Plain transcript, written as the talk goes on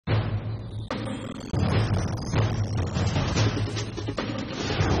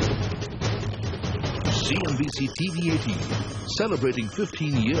CNBC TV 18, celebrating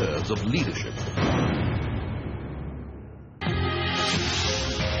 15 years of leadership.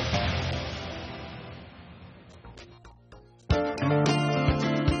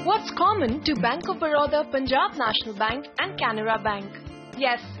 What's common to Bank of Baroda, Punjab National Bank and Canara Bank?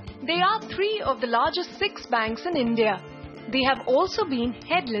 Yes, they are three of the largest 6 banks in India. They have also been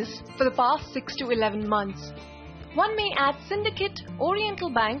headless for the past 6 to 11 months. One may add Syndicate, Oriental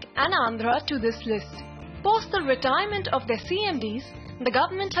Bank and Andhra to this list. Post the retirement of their CMDs, the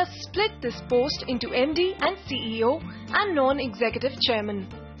government has split this post into MD and CEO and non-executive chairman.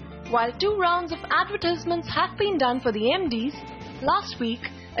 While 2 rounds of advertisements have been done for the MDs, last week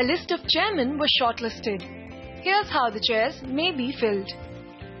a list of chairmen was shortlisted. Here's how the chairs may be filled.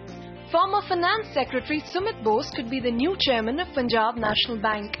 Former Finance Secretary Sumit Bose could be the new chairman of Punjab National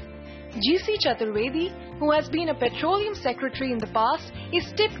Bank. G.C. Chaturvedi, who has been a petroleum secretary in the past,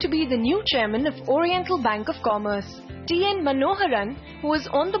 is tipped to be the new chairman of Oriental Bank of Commerce. T.N. Manoharan, who is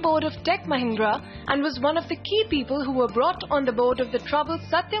on the board of Tech Mahindra and was one of the key people who were brought on the board of the troubled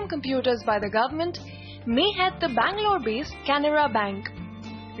Satyam Computers by the government, may head the Bangalore-based Canara Bank.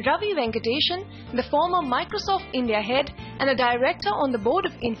 Ravi Venkatesan, the former Microsoft India head and a director on the board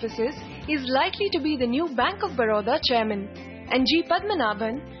of Infosys, is likely to be the new Bank of Baroda chairman. And G.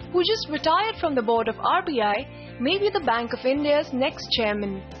 Padmanabhan, who just retired from the board of RBI, may be the Bank of India's next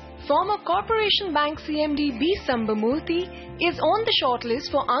chairman. Former Corporation Bank CMD B. Sambamurthy is on the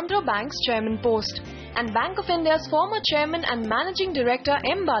shortlist for Andhra Bank's chairman post, and Bank of India's former chairman and managing director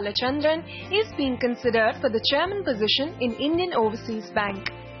M. Balachandran is being considered for the chairman position in Indian Overseas Bank.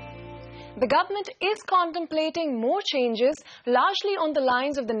 The government is contemplating more changes largely on the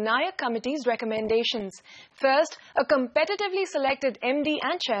lines of the Nayak Committee's recommendations. First, a competitively selected MD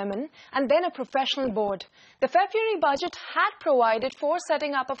and chairman, and then a professional board. The February budget had provided for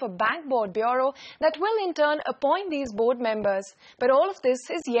setting up of a bank board bureau that will in turn appoint these board members. But all of this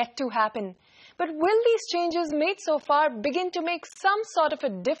is yet to happen. But will these changes made so far begin to make some sort of a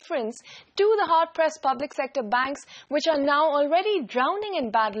difference to the hard-pressed public sector banks which are now already drowning in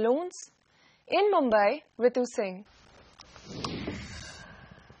bad loans? In Mumbai, Ritu Singh.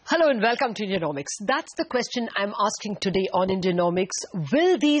 Hello and welcome to Indianomics. That's the question I'm asking today on Indianomics.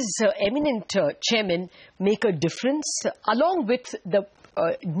 Will these eminent chairmen make a difference along with the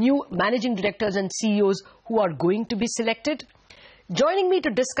new managing directors and CEOs who are going to be selected? Joining me to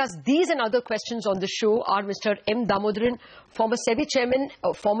discuss these and other questions on the show are Mr. M. Damodaran, former SEBI chairman,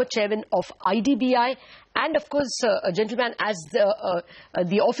 former chairman of IDBI, and of course a gentleman as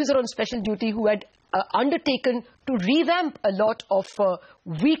the officer on special duty who had undertaken to revamp a lot of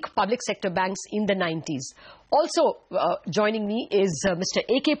weak public sector banks in the 90s. Also joining me is Mr.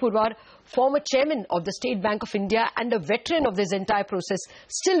 A.K. Purwar, former chairman of the State Bank of India and a veteran of this entire process,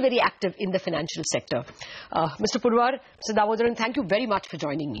 still very active in the financial sector. Mr. Purwar, Mr. Damodaran, thank you very much for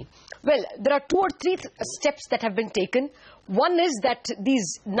joining me. Well, there are 2 or 3 steps that have been taken. One is that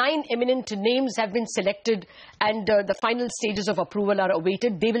these 9 eminent names have been selected and the final stages of approval are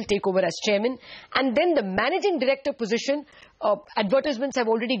awaited. They will take over as chairman. And then the managing director position, advertisements have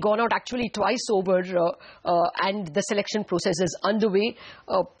already gone out actually twice over and the selection process is underway.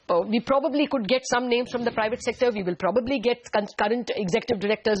 We probably could get some names from the private sector. We will probably get current executive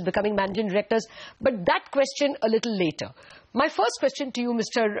directors becoming managing directors. But that question a little later. My first question to you,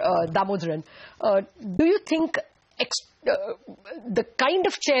 Mr. Damodaran, do you think the kind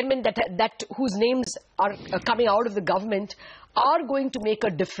of chairmen whose names are coming out of the government are going to make a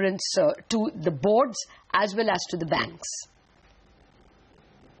difference to the boards as well as to the banks?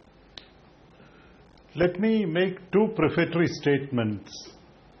 Let me make 2 prefatory statements.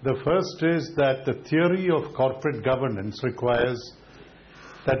 The first is that the theory of corporate governance requires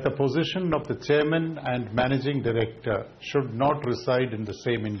that the position of the chairman and managing director should not reside in the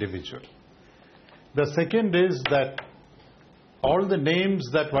same individual. The second is that all the names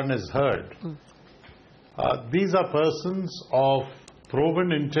that one has heard, these are persons of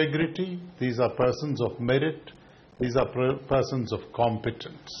proven integrity, these are persons of merit, these are persons of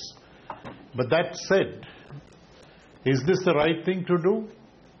competence. But that said, is this the right thing to do?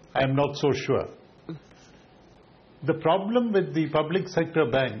 I am not so sure. The problem with the public sector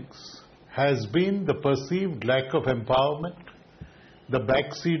banks has been the perceived lack of empowerment, the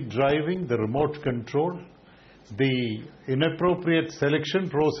backseat driving, the remote control, the inappropriate selection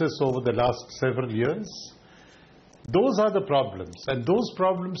process over the last several years. Those are the problems, and those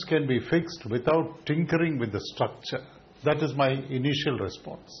problems can be fixed without tinkering with the structure. That is my initial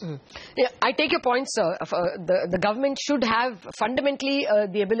response. Yeah, I take your point, sir. The government should have fundamentally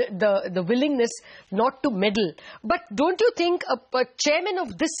the willingness not to meddle. But don't you think a chairman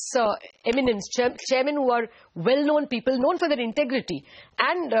of this eminence, chairman who are well-known people, known for their integrity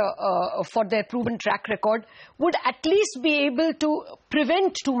and for their proven track record, would at least be able to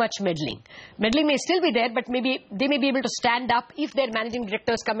prevent too much meddling? Meddling may still be there, but maybe they may be able to stand up if their managing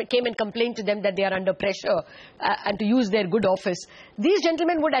directors came and complained to them that they are under pressure and to use their good office. These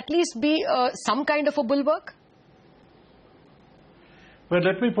gentlemen would at least be some kind of a bulwark? Well,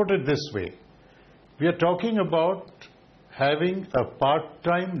 let me put it this way. We are talking about having a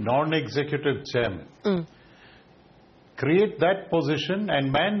part-time non-executive chairman. Create that position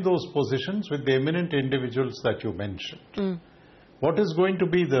and man those positions with the eminent individuals that you mentioned. What is going to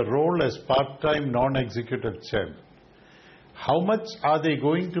be the role as part-time non-executive chairman? How much are they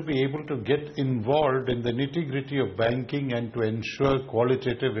going to be able to get involved in the nitty-gritty of banking and to ensure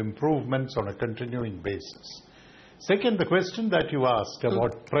qualitative improvements on a continuing basis? Second, the question that you asked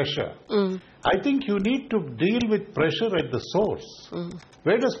about pressure. I think you need to deal with pressure at the source.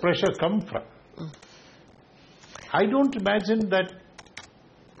 Where does pressure come from? I don't imagine that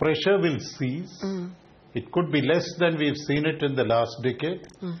pressure will cease. It could be less than we've seen it in the last decade.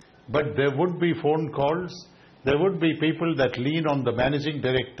 But there would be phone calls. There would be people that lean on the managing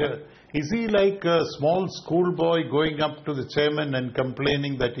director. Is he like a small schoolboy going up to the chairman and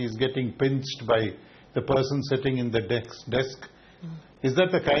complaining that he's getting pinched by the person sitting in the desk? Is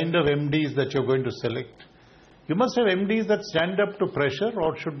that the kind of MDs that you're going to select? You must have MDs that stand up to pressure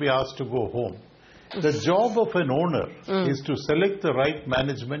or should be asked to go home. The job of an owner is to select the right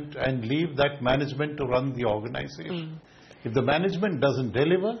management and leave that management to run the organization. If the management doesn't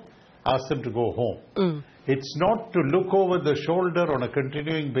deliver, ask them to go home. It's not to look over the shoulder on a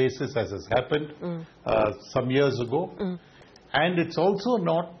continuing basis as has happened some years ago. And it's also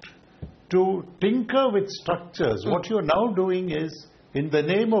not to tinker with structures. What you're now doing is, in the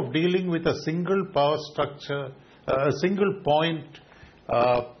name of dealing with a single power structure, a single point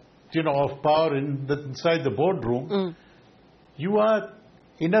of power inside the boardroom, you are,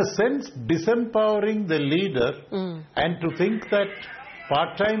 in a sense, disempowering the leader and to think that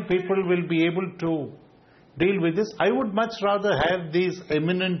part-time people will be able to deal with this. I would much rather have these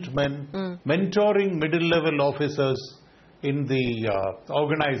eminent men mentoring middle-level officers in the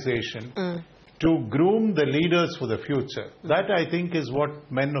organization to groom the leaders for the future. That, I think, is what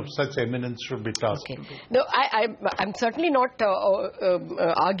men of such eminence should be tasked to do. No, I'm certainly not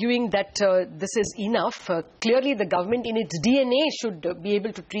arguing that this is enough. Clearly, the government in its DNA should be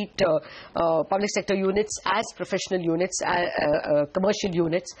able to treat public sector units as professional units, commercial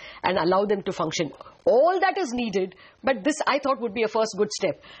units, and allow them to function. All that is needed, but this, I thought, would be a first good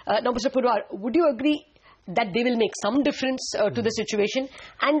step. Now, Mr. Purwar, would you agree that they will make some difference to the situation?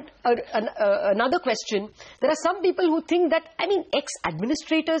 And another question, there are some people who think that,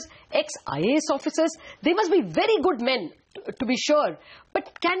 ex-administrators, ex-IAS officers, they must be very good men, to be sure.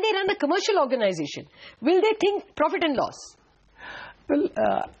 But can they run a commercial organization? Will they think profit and loss? Well,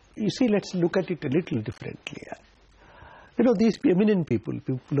 you see, let's look at it a little differently. These eminent people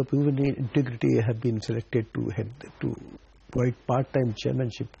of proven integrity have been selected to provide part-time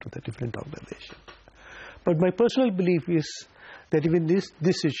chairmanship to the different organizations. But my personal belief is that even this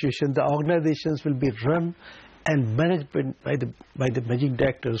situation, the organizations will be run and managed by the managing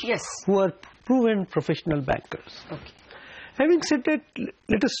directors who are proven professional bankers. Okay. Having said that,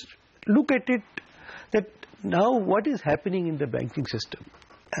 let us look at it that now what is happening in the banking system,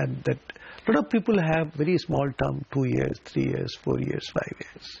 and that a lot of people have very small term, 2 years, 3 years, 4 years, 5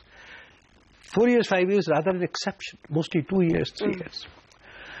 years. 4 years, 5 years rather an exception, mostly 2 years, 3 years.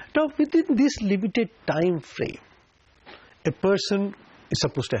 Now, within this limited time frame, a person is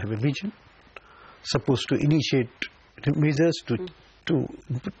supposed to have a vision, supposed to initiate measures to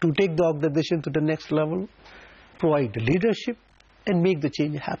take the organization to the next level, provide leadership, and make the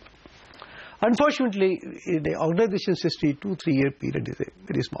change happen. Unfortunately, in the organization's history, 2-3 year period is a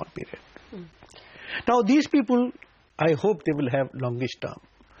very small period. Now, these people, I hope they will have longish term.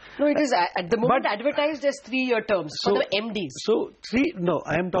 No, it is at the moment advertised as 3-year terms for the MDs. No,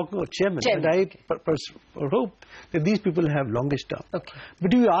 I am talking about chairman. And I hope that these people have longish term. Okay.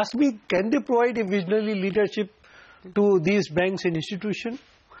 But if you ask me, can they provide a visionary leadership to these banks and institutions?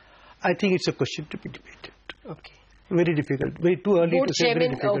 I think it's a question to be debated. Okay. Very difficult. Very too early to say.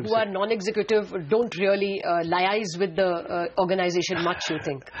 Both chairmen who are non-executive don't really liaise with the organization much, you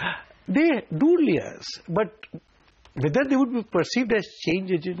think? They do liaise, but whether they would be perceived as change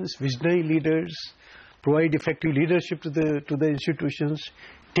agents, visionary leaders, provide effective leadership to the institutions,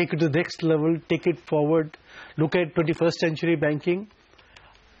 take it to the next level, take it forward, look at 21st century banking?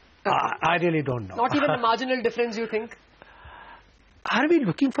 I really don't know. Not even a marginal difference, you think? Are we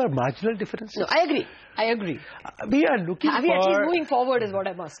looking for marginal differences? No, I agree. I agree. We are looking Are we at least moving forward is what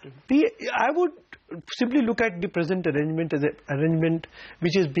I'm asking. I would simply look at the present arrangement as an arrangement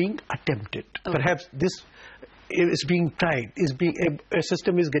which is being attempted. Okay. Perhaps this is being tried, a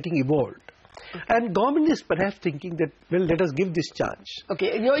system is getting evolved. Okay. And government is perhaps thinking that, well, let us give this chance.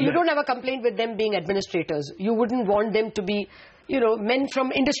 Okay, you don't have a complaint with them being administrators. You wouldn't want them to be, men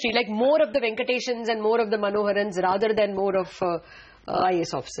from industry, like more of the Venkateshans and more of the Manoharans rather than more of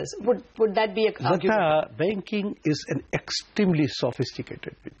IAS officers. Would that be a argument? Banking is an extremely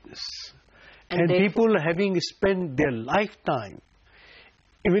sophisticated business. And people having spent their lifetime,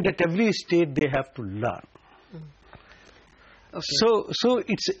 even at every stage, they have to learn. Okay. So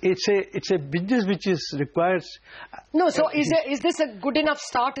it's a business which requires. No, so is this a good enough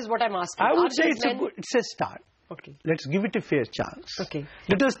start? Is what I'm asking. I would say it's a start. Okay. Let's give it a fair chance. Okay.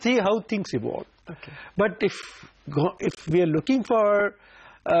 Let us see how things evolve. Okay. But if we are looking for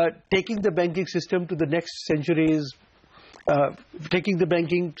taking the banking system to the next centuries, taking the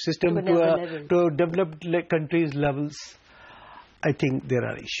banking system to developed countries' levels, I think there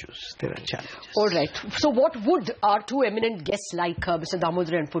are issues, there are challenges. All right. So what would our two eminent guests like, Mr.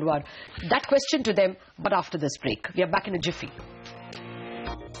 Damodaran and Purwar? That question to them, but after this break. We are back in a jiffy.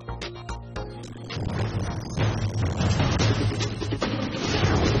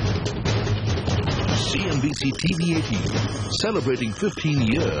 CNBC TV 18, celebrating 15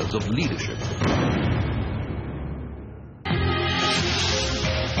 years of leadership.